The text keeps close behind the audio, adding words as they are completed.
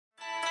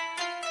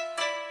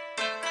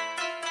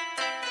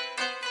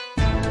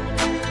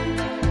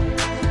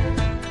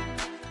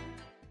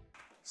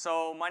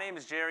So my name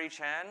is Jerry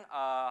Chan.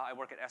 I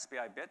work at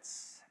SBI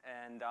Bits,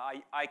 and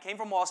I came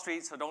from Wall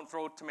Street, so don't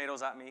throw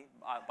tomatoes at me,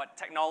 but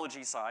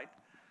technology side.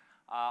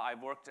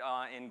 I've worked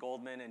in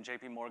Goldman and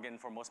JP Morgan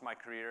for most of my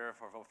career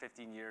for over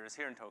 15 years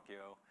here in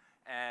Tokyo,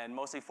 and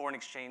mostly foreign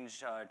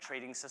exchange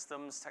trading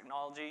systems,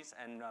 technologies,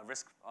 and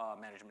risk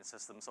management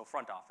systems, so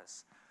front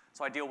office.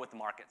 So I deal with the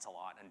markets a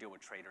lot and deal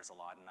with traders a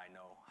lot, and I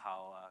know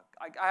how,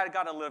 I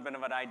got a little bit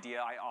of an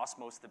idea. I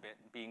osmosed a bit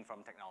being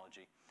from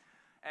technology.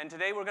 And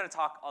today we're going to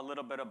talk a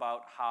little bit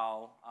about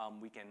how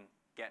we can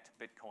get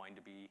Bitcoin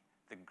to be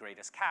the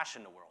greatest cash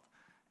in the world.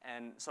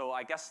 And so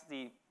I guess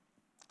the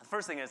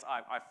first thing is,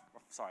 sorry,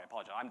 I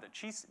apologize. I'm the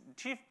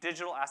Chief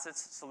Digital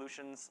Assets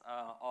Solutions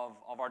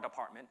of our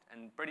department,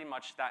 and pretty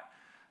much that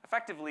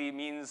effectively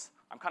means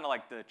I'm kind of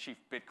like the Chief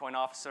Bitcoin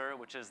Officer,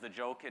 which is the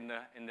joke in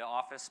the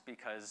office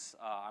because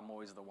I'm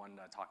always the one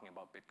talking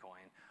about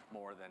Bitcoin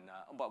more than,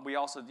 but we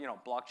also,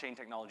 blockchain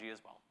technology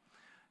as well.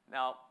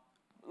 Now,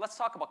 let's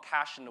talk about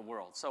cash in the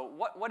world. So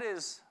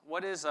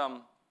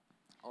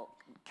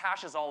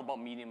cash is all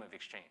about medium of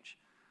exchange,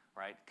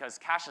 right? Because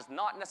cash is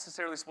not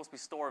necessarily supposed to be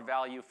store of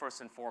value first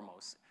and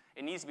foremost.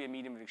 It needs to be a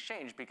medium of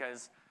exchange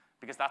because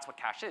that's what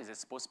cash is. It's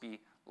supposed to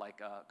be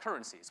like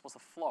currency. It's supposed to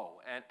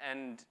flow.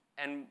 And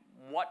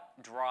what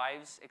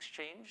drives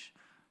exchange?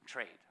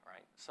 Trade,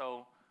 right?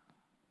 So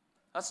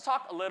let's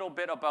talk a little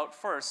bit about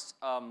first,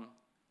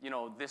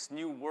 this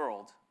new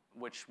world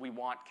which we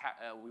want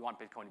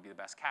Bitcoin to be the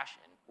best cash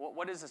in.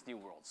 What is this new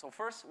world? So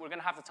first, we're going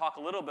to have to talk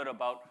a little bit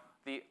about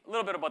the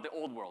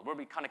old world, where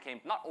we kind of came,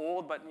 not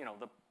old, but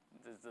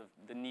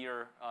the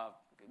near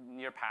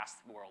past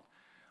world,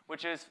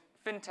 which is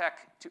fintech.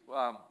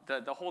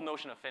 The whole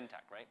notion of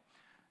fintech,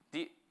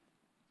 right?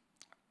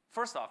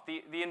 First off,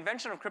 the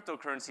invention of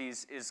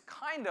cryptocurrencies is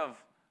kind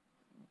of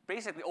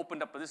basically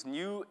opened up this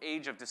new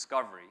age of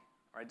discovery,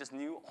 right? This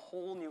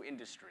whole new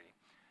industry,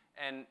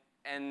 and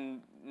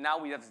now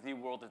we have this new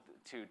world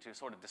to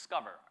sort of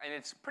discover. And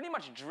it's pretty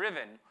much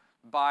driven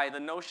by the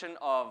notion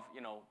of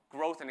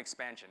growth and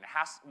expansion.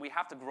 We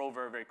have to grow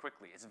very, very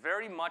quickly. It's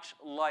very much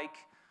like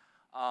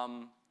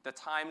the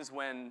times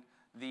when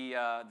the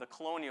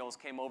colonials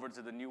came over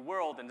to the New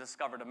World and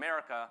discovered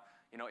America.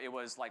 It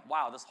was like,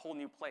 wow, this whole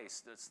new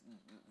place.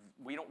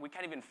 We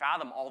can't even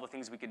fathom all the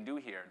things we can do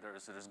here.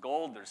 There's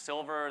gold, there's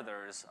silver,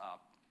 there's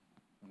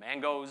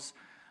mangoes,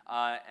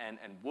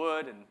 and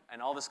wood,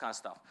 and all this kind of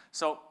stuff.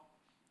 So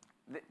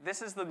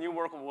this is the new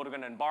world we're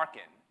going to embark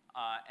in.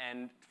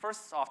 And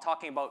first off,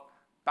 talking about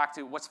back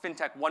to what's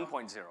FinTech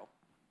 1.0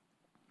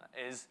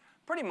 is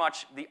pretty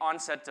much the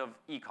onset of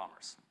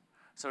e-commerce.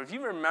 So if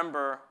you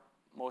remember,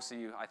 most of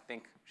you, I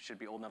think, should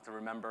be old enough to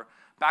remember,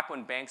 back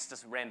when banks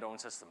just ran their own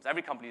systems.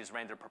 Every company just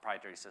ran their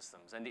proprietary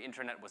systems. And the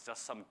internet was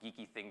just some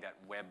geeky thing that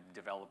web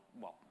developed.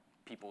 Well,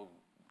 people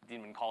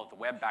didn't even call it the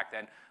web back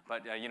then,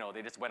 but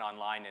they just went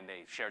online and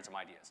they shared some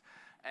ideas.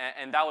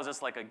 And that was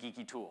just like a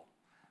geeky tool.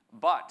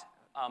 But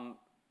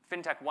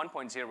FinTech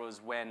 1.0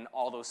 is when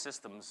all those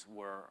systems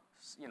were,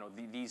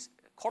 these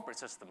corporate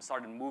systems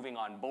started moving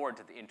on board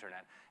to the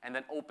internet and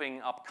then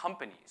opening up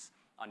companies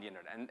on the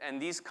internet.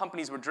 And these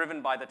companies were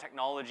driven by the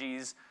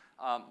technologies,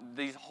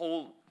 these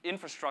whole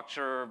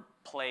infrastructure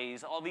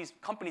plays, all these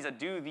companies that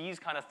do these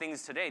kind of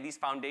things today, these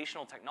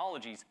foundational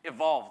technologies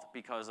evolved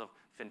because of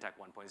FinTech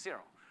 1.0,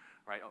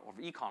 right, of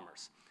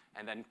e-commerce.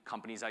 And then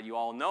companies that you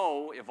all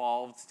know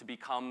evolved to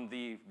become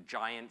the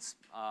giant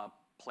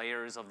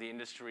players of the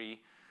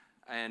industry.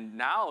 And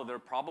now they're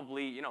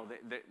probably,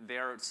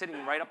 they're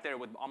sitting right up there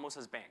with almost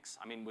as banks.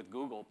 I mean, with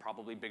Google,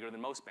 probably bigger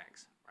than most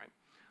banks, right?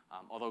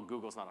 Although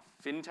Google's not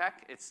a fintech,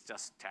 it's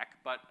just tech,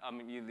 but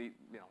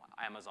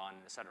Amazon,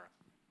 et cetera.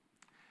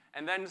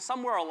 And then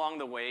somewhere along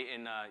the way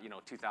in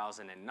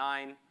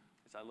 2009, is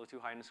that a little too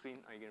high on the screen?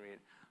 Are you going to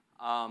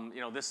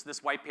read it?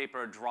 This white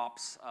paper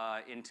drops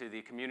into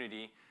the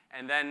community,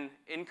 and then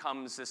in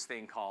comes this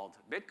thing called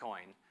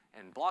Bitcoin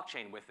and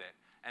blockchain with it.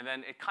 And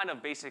then it kind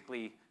of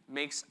basically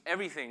makes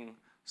everything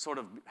sort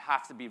of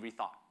have to be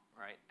rethought,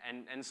 right?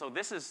 And so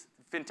this is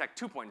FinTech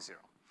 2.0.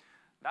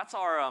 That's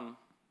our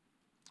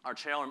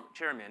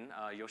chairman,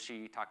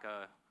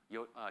 Yoshitaka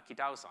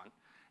Kitao-san.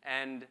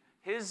 And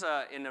his,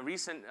 in a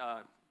recent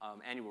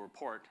annual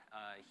report,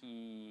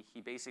 he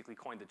basically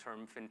coined the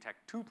term FinTech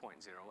 2.0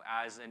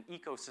 as an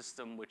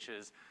ecosystem which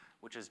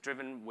is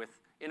driven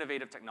with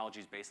innovative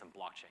technologies based on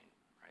blockchain,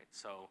 right?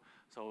 So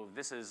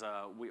this is,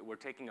 we're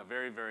taking a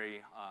very,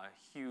 very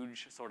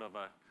huge sort of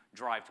a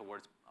drive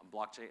towards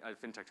blockchain,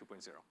 FinTech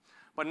 2.0.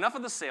 But enough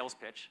of the sales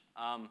pitch.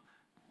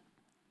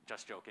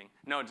 Just joking.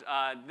 No,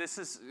 this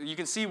is, you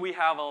can see we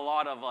have a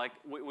lot of,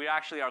 we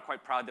actually are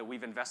quite proud that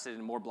we've invested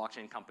in more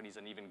blockchain companies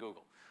than even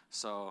Google.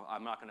 So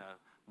I'm not going to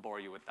bore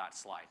you with that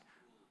slide.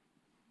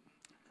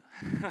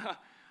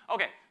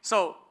 OK,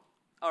 so,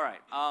 all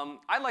right.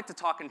 I'd like to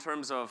talk in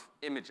terms of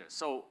images.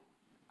 So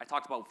I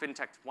talked about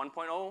FinTech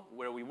 1.0,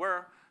 where we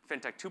were,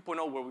 FinTech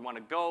 2.0, where we want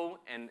to go,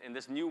 and in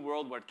this new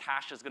world where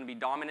cash is going to be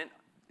dominant,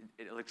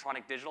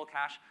 electronic digital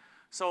cash.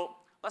 So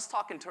let's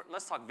talk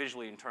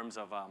visually in terms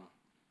of a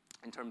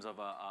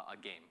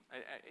game.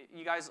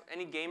 You guys,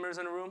 any gamers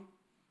in the room?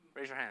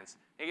 Raise your hands.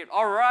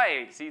 All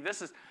right. See,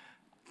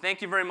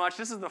 thank you very much.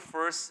 This is the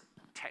first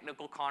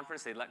technical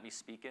conference they let me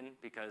speak in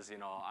because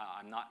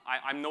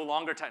I'm no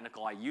longer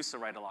technical. I used to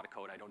write a lot of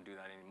code. I don't do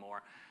that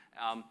anymore.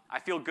 I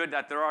feel good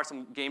that there are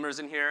some gamers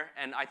in here,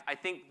 and I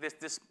think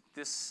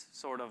this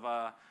sort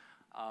of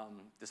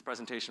this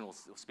presentation will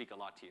speak a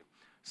lot to you.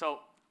 So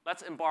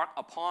let's embark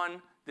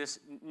upon this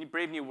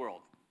brave new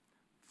world.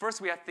 First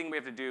thing we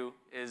have to do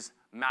is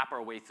map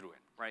our way through it,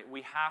 right?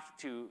 We have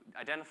to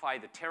identify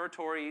the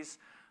territories,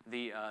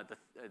 the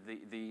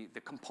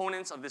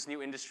components of this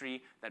new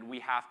industry that we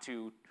have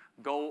to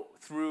go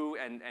through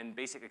and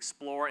basically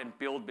explore and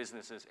build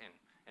businesses in.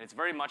 And it's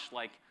very much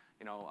like,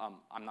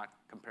 I'm not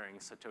comparing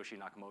Satoshi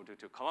Nakamoto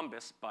to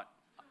Columbus, but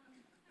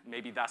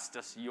maybe that's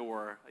just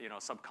your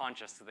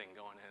subconscious thing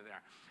going in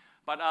there.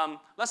 But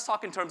let's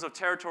talk in terms of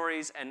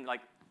territories and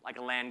like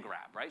a land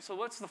grab, right? So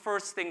what's the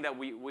first thing that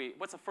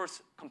what's the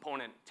first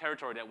component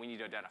territory that we need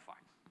to identify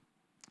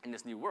in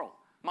this new world?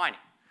 Mining,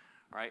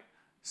 right?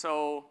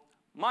 So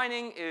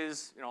mining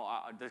is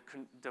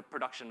the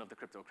production of the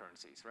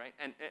cryptocurrencies, right?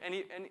 And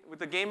with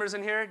the gamers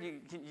in here,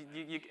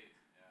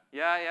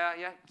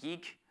 yeah,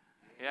 geek.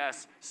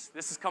 Yes,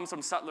 this comes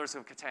from Settlers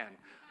of Catan.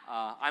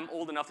 I'm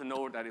old enough to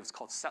know that it was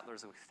called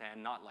Settlers of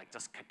Catan, not like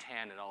just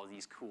Catan and all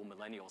these cool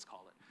millennials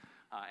call it.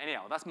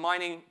 Anyhow, that's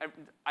mining.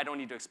 I don't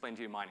need to explain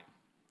to you mining.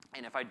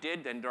 And if I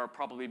did, then there are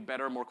probably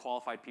better, more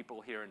qualified people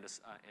here in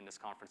this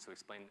conference to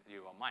explain to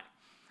you about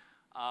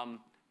mining.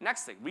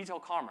 Next thing, retail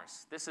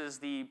commerce. This is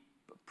the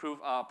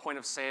point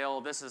of sale.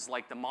 This is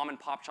like the mom and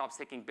pop shops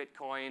taking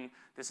Bitcoin.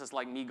 This is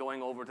like me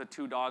going over to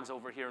Two Dogs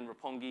over here in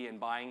Roppongi and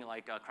buying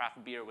like a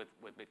craft beer with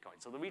Bitcoin.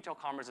 So the retail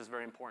commerce is a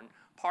very important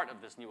part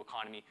of this new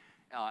economy,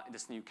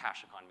 this new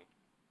cash economy.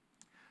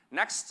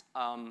 Next,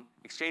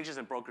 exchanges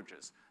and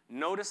brokerages.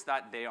 Notice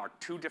that they are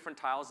two different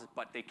tiles,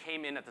 but they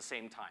came in at the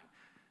same time.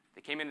 They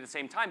came in at the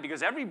same time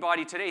because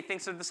everybody today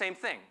thinks they're the same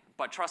thing,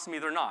 but trust me,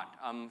 they're not.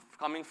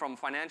 Coming from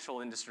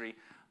financial industry,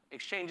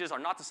 exchanges are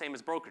not the same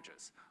as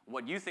brokerages.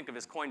 What you think of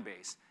as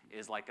Coinbase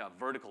is like a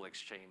vertical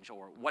exchange,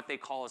 or what they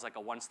call is like a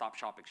one-stop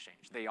shop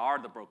exchange. They are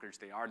the brokerage,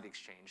 they are the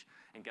exchange,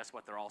 and guess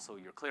what? They're also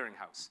your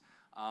clearinghouse,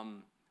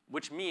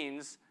 which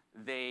means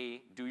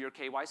they do your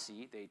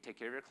KYC, they take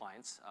care of your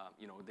clients,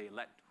 they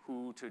let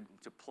who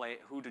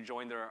to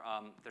join their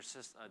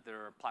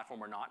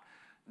platform or not.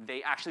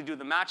 They actually do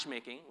the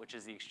matchmaking, which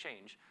is the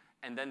exchange,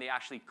 and then they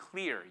actually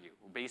clear you.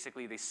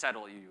 Basically, they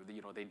settle you.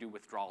 They do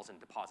withdrawals and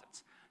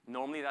deposits.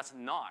 Normally, that's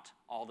not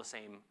all the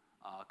same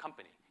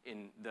company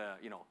in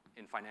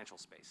financial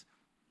space.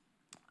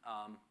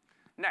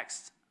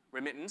 Next,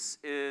 remittance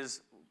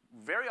is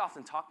very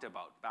often talked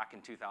about back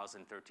in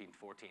 2013,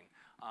 14.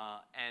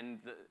 And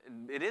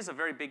it is a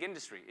very big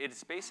industry.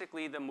 It's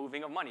basically the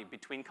moving of money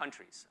between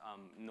countries.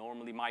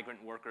 Normally,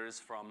 migrant workers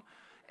from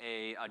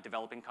a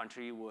developing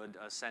country would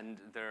send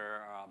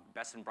their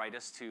best and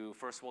brightest to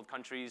first world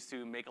countries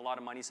to make a lot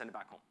of money, send it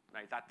back home.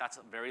 Right? That's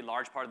a very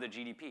large part of the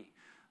GDP.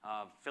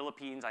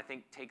 Philippines, I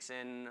think, takes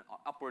in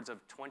upwards of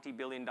 $20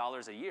 billion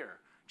a year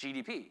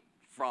GDP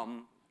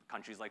from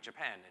countries like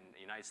Japan and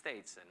the United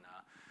States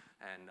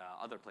and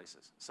other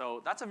places.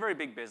 So that's a very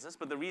big business,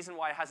 but the reason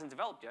why it hasn't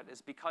developed yet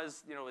is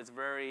because it's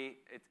very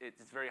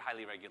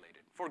highly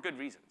regulated for good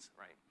reasons,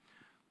 right?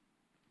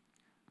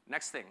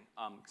 Next thing,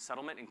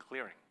 settlement and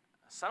clearing.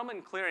 Settlement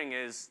and clearing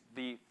is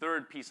the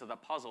third piece of the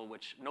puzzle,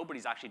 which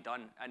nobody's actually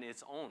done on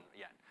its own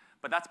yet.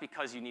 But that's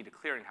because you need a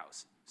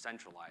clearinghouse,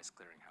 centralized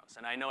clearinghouse.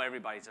 And I know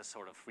everybody just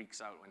sort of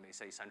freaks out when they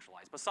say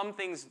centralized, but some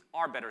things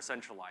are better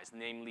centralized,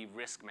 namely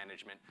risk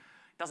management.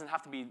 Doesn't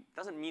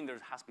mean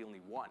there has to be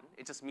only one.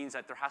 It just means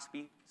that there has to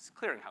be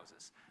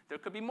clearinghouses. There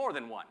could be more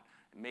than one.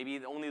 Maybe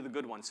only the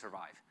good ones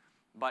survive.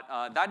 But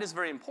that is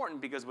very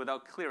important because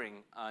without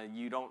clearing,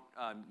 you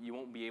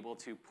won't be able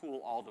to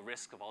pool all the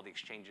risk of all the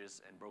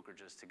exchanges and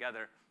brokerages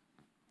together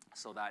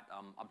so that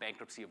a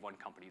bankruptcy of one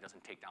company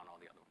doesn't take down all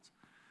the other ones.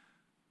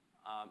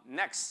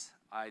 Next,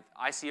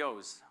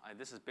 ICOs.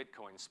 This is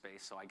Bitcoin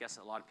space, so I guess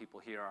a lot of people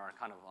here are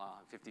kind of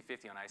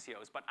 50-50 on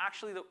ICOs. But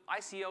actually, the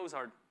ICOs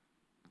are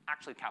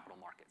actually capital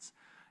markets.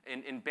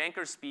 In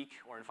banker speak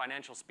or in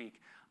financial speak,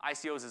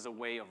 ICOs is a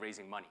way of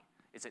raising money.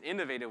 It's an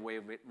innovative way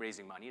of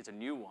raising money. It's a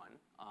new one,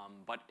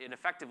 but it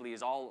effectively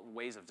is all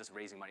ways of just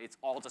raising money. It's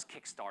all just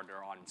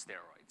Kickstarter on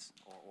steroids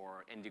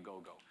or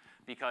Indiegogo,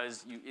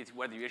 because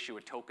whether you issue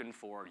a token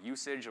for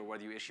usage or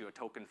whether you issue a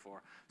token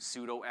for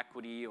pseudo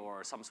equity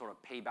or some sort of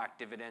payback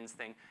dividends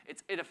thing,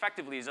 it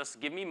effectively is just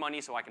give me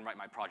money so I can write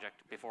my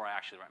project before I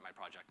actually write my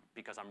project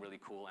because I'm really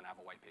cool and have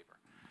a white paper.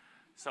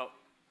 So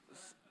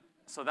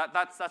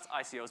that's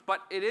ICOs,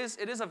 but it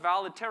is a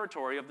valid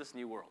territory of this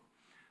new world.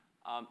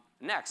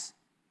 Next.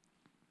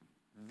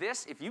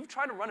 If you've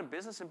tried to run a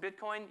business in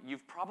Bitcoin,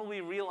 you've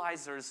probably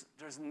realized there's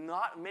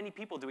not many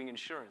people doing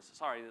insurance.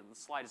 Sorry, the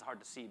slide is hard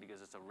to see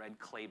because it's a red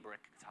clay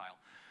brick tile.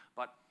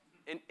 But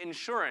in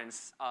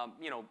insurance,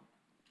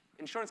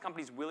 insurance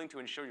companies willing to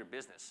insure your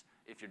business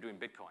if you're doing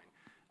Bitcoin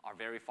are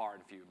very far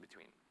and few in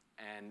between.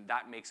 And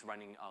that makes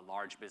running a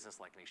large business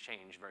like an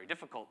exchange very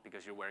difficult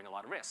because you're wearing a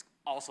lot of risk.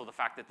 Also, the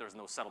fact that there's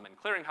no settlement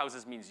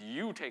clearinghouses means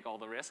you take all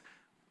the risk.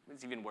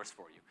 It's even worse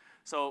for you.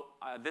 So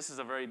this is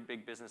a very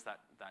big business that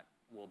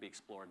will be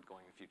explored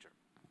going in the future.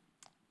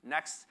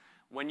 Next,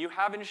 when you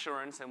have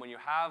insurance and when you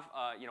have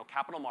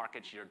capital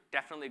markets, you're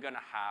definitely going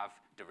to have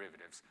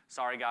derivatives.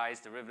 Sorry, guys,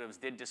 derivatives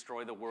did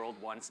destroy the world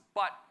once,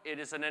 but it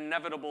is an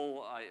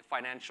inevitable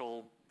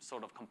financial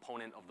sort of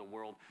component of the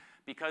world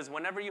because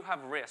whenever you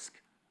have risk,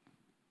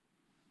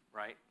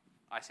 right,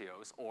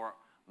 ICOs or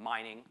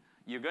mining,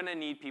 you're going to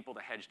need people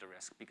to hedge the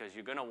risk because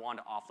you're going to want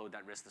to offload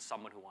that risk to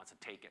someone who wants to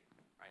take it.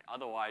 Right?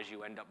 Otherwise,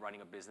 you end up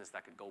running a business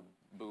that could go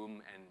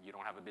boom and you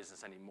don't have a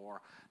business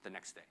anymore the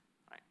next day.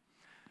 Right?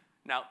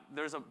 Now,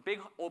 there's a big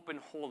open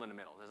hole in the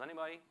middle.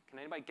 Can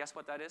anybody guess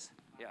what that is?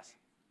 Yes?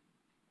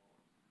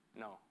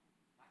 No.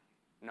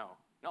 No.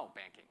 No,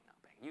 banking. Not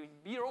banking. You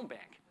be your own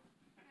bank.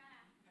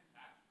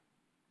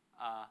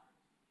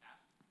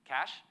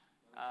 Cash?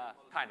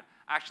 Kind of.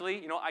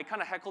 Actually, I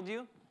kind of heckled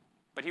you,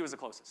 but he was the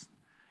closest.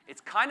 It's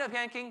kind of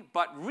banking,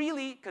 but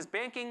really, because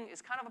banking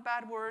is kind of a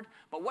bad word,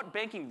 but what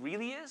banking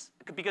really is,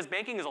 because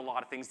banking is a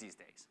lot of things these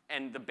days,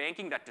 and the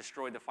banking that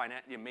destroyed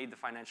made the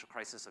financial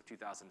crisis of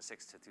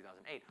 2006 to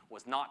 2008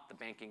 was not the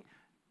banking,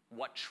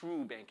 what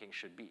true banking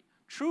should be.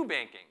 True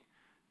banking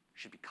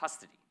should be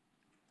custody,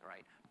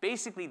 right?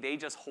 Basically, they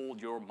just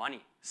hold your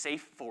money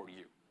safe for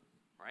you,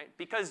 right?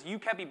 Because you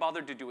can't be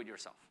bothered to do it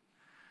yourself.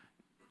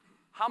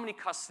 How many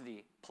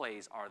custody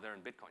plays are there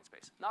in Bitcoin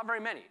space? Not very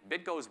many.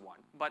 BitGo is one.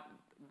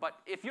 But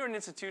if you're an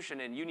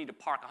institution and you need to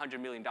park $100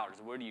 million,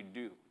 what do you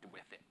do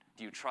with it?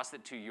 Do you trust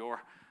it to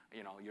your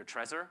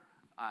Trezor?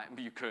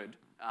 You could,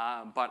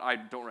 but I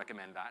don't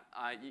recommend that.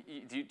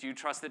 Do you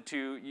trust it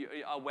to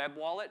a web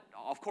wallet?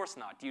 Of course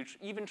not. Do you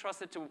even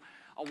trust it to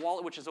a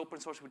wallet which is open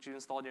source, which you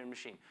installed in your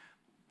machine?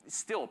 It's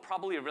still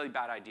probably a really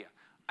bad idea.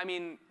 I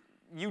mean,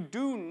 you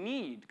do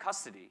need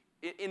custody.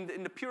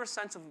 In the pure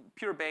sense of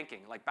pure banking,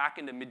 like back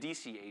in the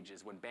Medici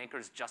ages when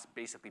bankers just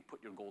basically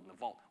put your gold in the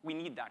vault, we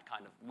need that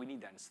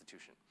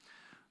institution.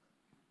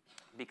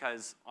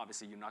 Because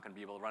obviously you're not going to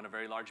be able to run a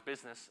very large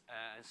business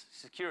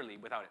securely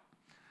without it.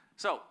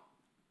 So,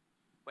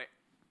 wait,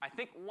 I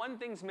think one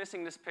thing's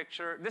missing this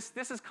picture.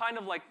 This is kind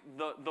of like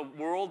the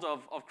world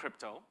of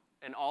crypto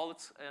and all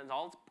its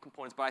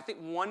components, but I think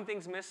one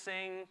thing's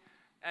missing,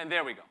 and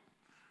there we go.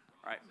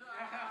 All right.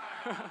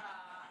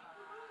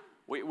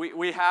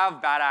 We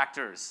have bad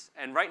actors,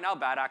 and right now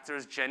bad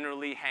actors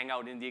generally hang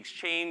out in the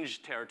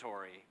exchange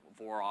territory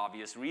for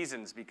obvious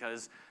reasons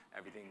because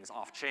everything is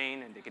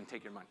off-chain and they can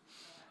take your money.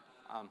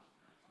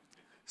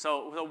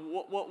 So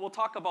we'll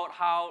talk about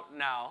how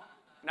now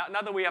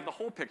that we have the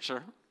whole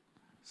picture.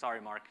 Sorry,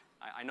 Mark,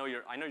 I know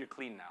you're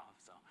clean now.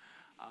 So,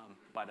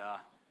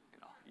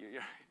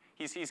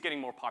 he's getting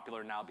more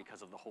popular now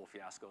because of the whole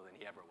fiasco than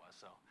he ever was.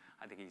 So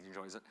I think he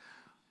enjoys it.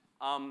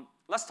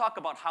 Let's talk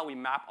about how we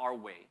map our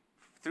way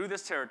through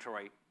this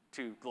territory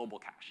to global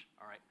cash,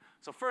 all right?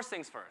 So first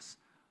things first.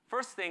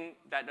 First thing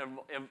that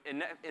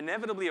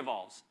inevitably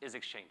evolves is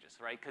exchanges,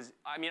 right? Because,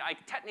 I mean,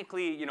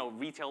 technically,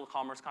 retail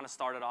commerce kind of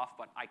started off,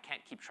 but I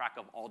can't keep track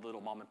of all the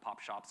little mom and pop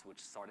shops which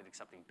started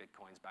accepting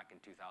Bitcoins back in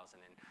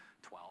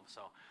 2012.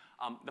 So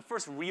the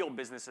first real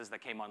businesses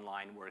that came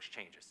online were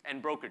exchanges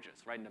and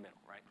brokerages right in the middle,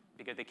 right?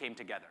 Because they came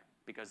together.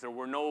 Because there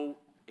were no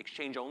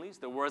exchange onlys.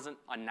 There wasn't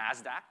a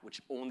NASDAQ,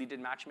 which only did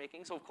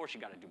matchmaking. So, of course, you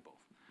got to do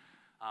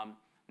both.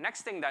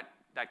 Next thing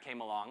that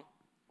came along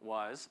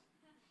was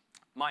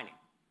mining,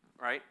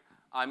 right?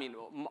 I mean,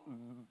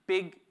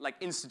 big, like,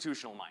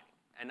 institutional mining.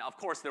 And, of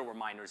course, there were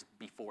miners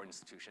before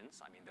institutions.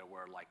 I mean, there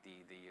were, like,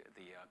 the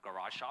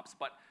garage shops.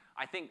 But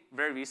I think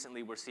very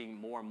recently we're seeing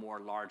more and more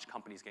large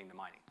companies getting to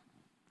mining,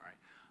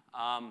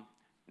 right?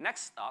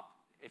 Next up,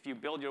 if you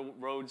build your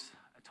roads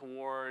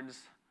towards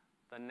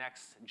the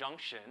next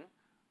junction,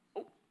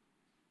 oh,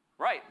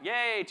 right,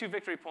 yay, 2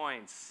 victory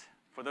points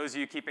for those of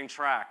you keeping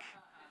track.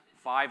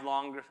 5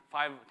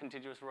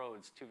 contiguous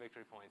roads, 2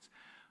 victory points.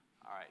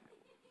 All right.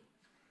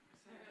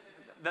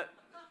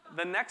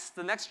 The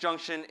next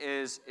junction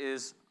is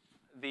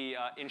the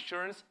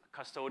insurance,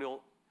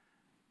 custodial,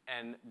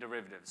 and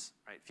derivatives,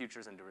 right?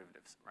 Futures and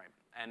derivatives, right?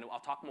 And I'll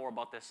talk more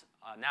about this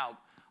now,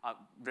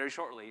 very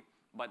shortly.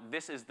 But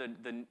this is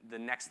the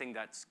next thing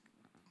that's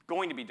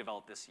going to be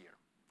developed this year,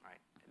 right?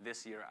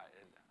 This year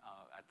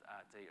at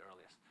the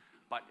earliest.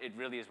 But it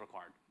really is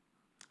required.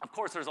 Of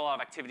course, there's a lot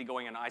of activity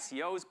going on in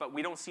ICOs, but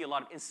we don't see a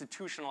lot of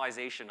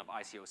institutionalization of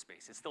ICO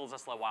space. It's still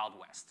just the Wild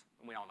West.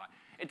 And we all know.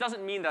 It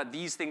doesn't mean that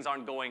these things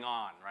aren't going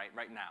on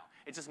right now.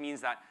 It just means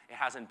that it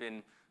hasn't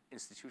been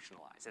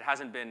institutionalized. It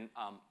hasn't been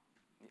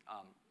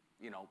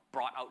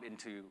brought out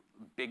into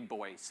big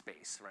boy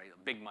space, right?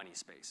 Big money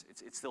space.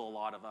 It's still a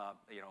lot of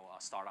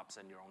startups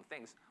and your own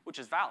things, which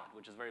is valid,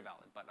 which is very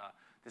valid. But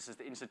this is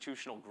the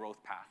institutional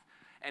growth path.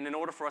 And in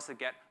order for us to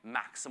get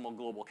maximal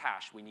global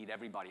cash, we need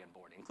everybody on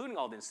board, including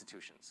all the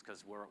institutions,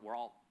 because we're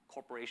all,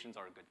 corporations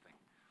are a good thing.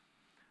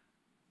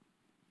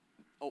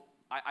 Oh,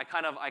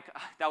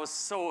 that was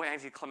so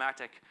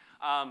anticlimactic.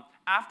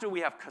 After we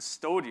have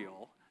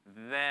custodial,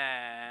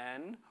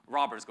 then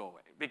robbers go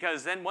away.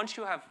 Because then once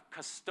you have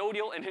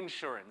custodial and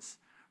insurance,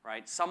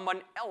 right,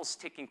 someone else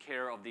taking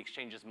care of the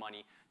exchange's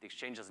money, the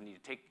exchange doesn't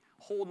need to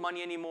hold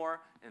money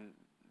anymore, and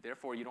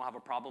therefore you don't have a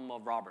problem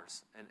of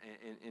robbers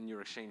in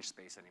your exchange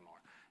space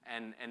anymore.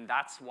 And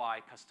that's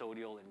why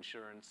custodial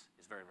insurance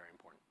is very, very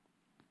important.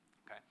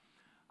 Okay?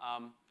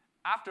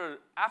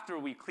 After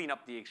we clean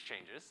up the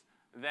exchanges,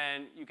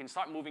 then you can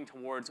start moving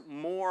towards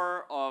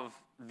more of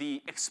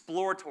the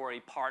exploratory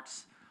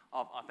parts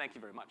of, thank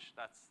you very much.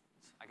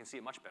 I can see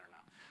it much better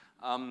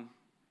now.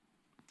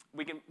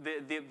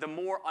 The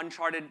more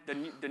uncharted,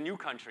 the new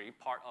country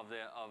part of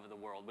the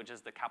world, which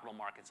is the capital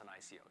markets and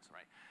ICOs,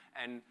 right?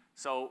 And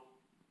so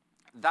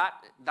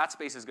that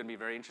space is going to be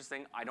very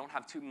interesting. I don't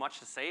have too much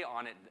to say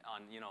on it,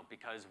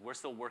 because we're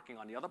still working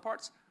on the other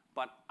parts.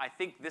 But I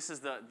think this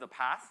is the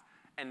path,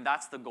 and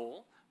that's the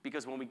goal.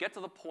 Because when we get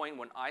to the point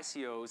when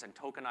ICOs and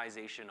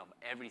tokenization of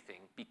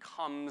everything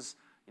becomes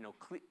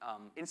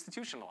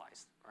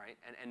institutionalized, right,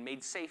 and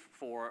made safe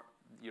for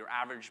your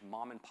average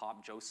mom and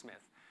pop Joe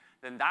Smith,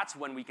 then that's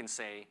when we can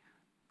say,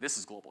 this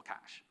is global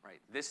cash, right?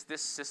 This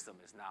system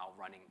is now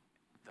running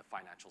the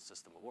financial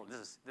system of the world.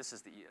 This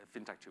is the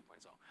FinTech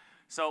 2.0.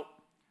 So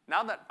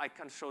now that I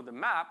kind of showed the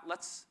map,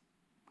 let's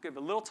give a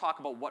little talk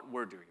about what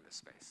we're doing in this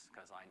space,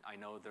 because I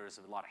know there's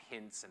a lot of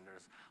hints and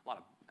there's a lot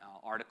of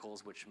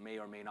articles which may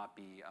or may not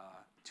be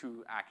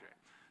too accurate.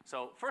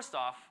 So first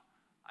off,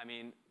 I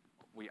mean,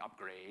 we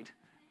upgrade,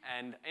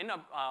 and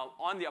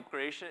on the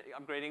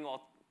upgrading,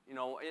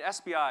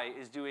 SBI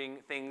is doing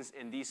things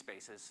in these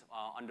spaces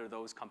under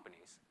those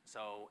companies.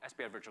 So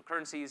SBI Virtual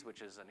Currencies,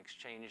 which is an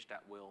exchange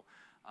that will,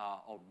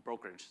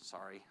 brokerage,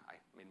 sorry, I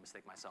made a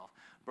mistake myself.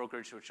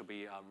 Brokerage, which will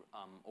be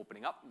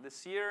opening up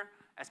this year.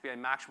 SBI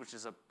Match, which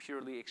is a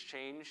purely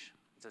exchange.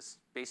 It's just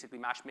basically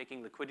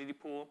matchmaking liquidity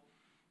pool.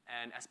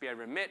 And SBI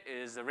Remit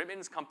is a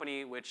remittance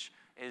company which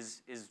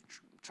is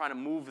trying to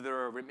move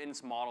their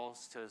remittance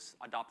models to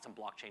adopt some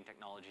blockchain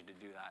technology to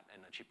do that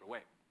in a cheaper way.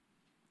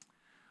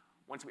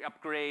 Once we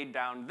upgrade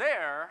down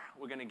there,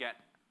 we're going to get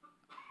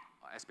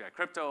SBI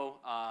Crypto.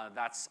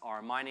 That's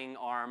our mining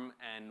arm,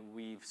 and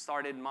we've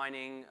started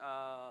mining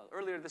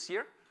earlier this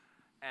year.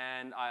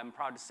 And I'm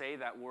proud to say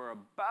that we're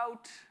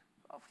about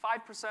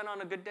 5%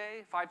 on a good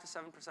day, 5 to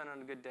 7%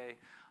 on a good day.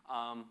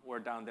 We're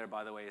down there,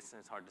 by the way. It's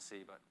hard to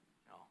see, but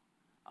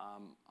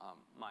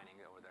mining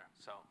over there.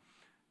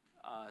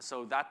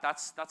 So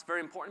that's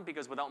very important,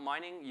 because without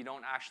mining, you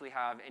don't actually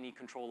have any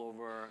control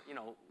over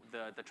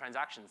the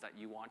transactions that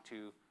you want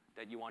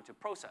to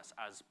process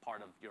as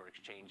part of your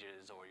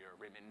exchanges or your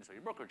remittance or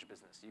your brokerage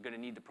business. You're going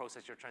to need to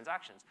process your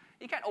transactions.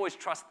 You can't always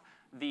trust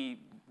the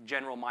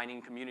general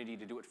mining community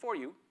to do it for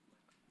you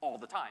all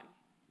the time.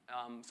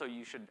 So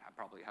you should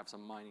probably have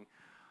some mining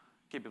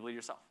capability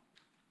yourself.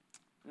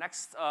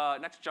 Next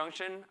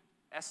junction,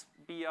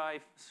 SBI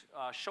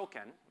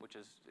Shoken, which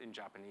is in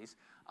Japanese,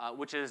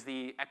 which is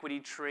the equity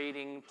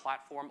trading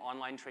platform,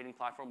 online trading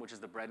platform, which is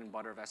the bread and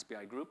butter of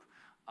SBI Group.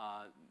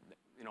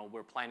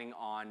 We're planning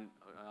on,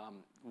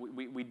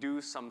 we do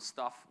some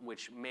stuff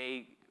which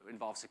may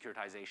involve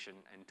securitization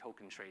and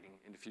token trading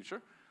in the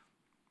future.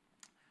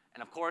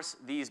 And of course,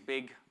 these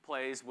big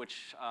plays,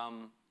 which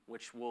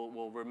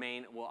will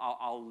remain,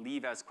 I'll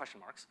leave as question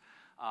marks,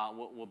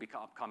 will be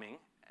upcoming,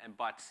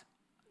 but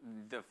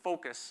the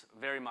focus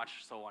very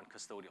much so on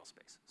custodial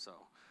space. So,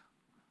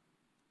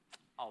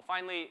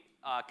 finally,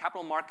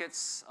 capital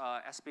markets.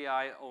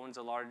 SBI owns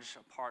a large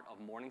part of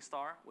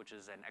Morningstar, which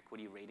is an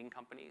equity rating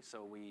company.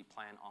 So we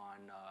plan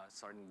on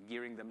starting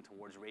gearing them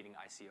towards rating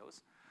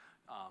ICOs,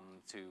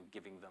 to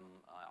giving them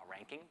a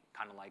ranking,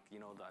 kind of like the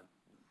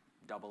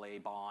AA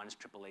bonds,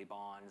 AAA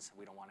bonds.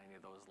 We don't want any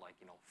of those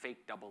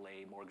fake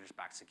AA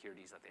mortgage-backed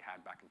securities that they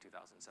had back in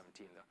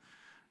 2017.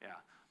 Yeah,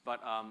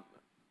 but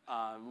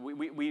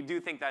we do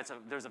think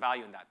there's a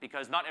value in that,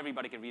 because not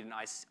everybody can read a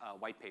nice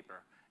white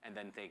paper and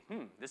then think,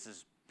 this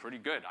is pretty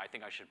good. I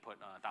think I should put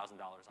 $1,000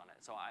 on it.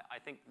 So I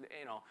think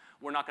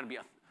we're not going to be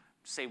a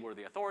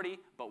say-worthy authority,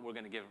 but we're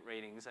going to give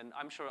ratings, and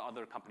I'm sure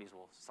other companies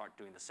will start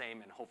doing the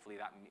same, and hopefully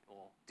that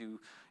will do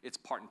its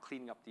part in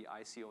cleaning up the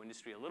ICO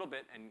industry a little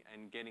bit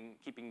and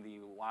keeping the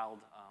wild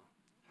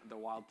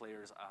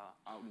players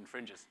out in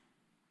fringes.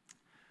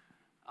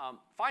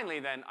 Finally,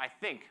 then, I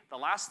think the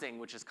last thing,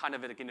 which is kind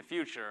of in the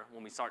future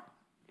when we start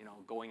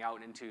going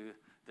out into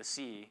the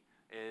sea,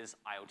 is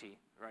IoT,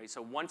 right?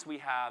 So once we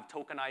have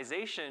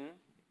tokenization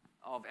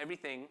of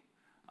everything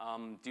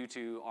due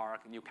to our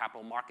new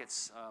capital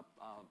markets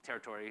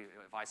territory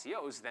of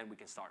ICOs, then we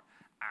can start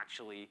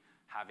actually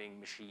having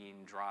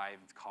machine-driven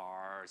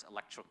cars,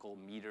 electrical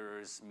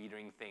meters,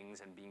 metering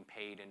things, and being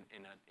paid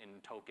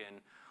in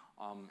token,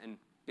 and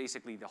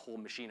basically the whole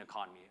machine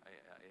economy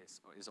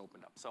is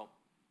opened up. So,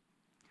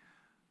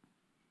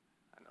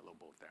 and a little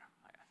boat there.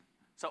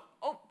 So,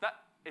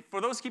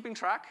 for those keeping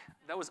track,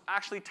 that was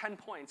actually 10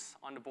 points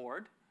on the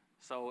board.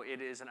 So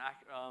it is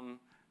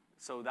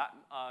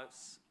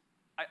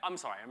I'm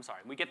sorry.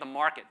 We get the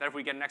market. Therefore,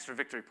 we get an extra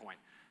victory point,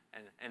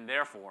 and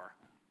therefore,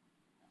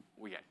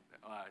 we get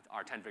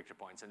our 10 victory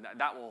points, and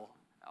that will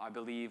I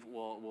believe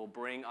will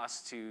bring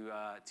us to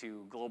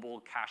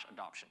global cash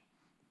adoption.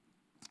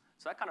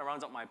 So that kind of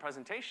rounds up my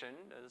presentation.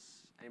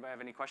 Does anybody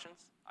have any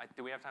questions?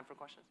 Do we have time for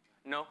questions?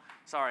 No?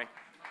 Sorry.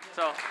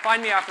 So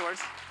find me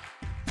afterwards.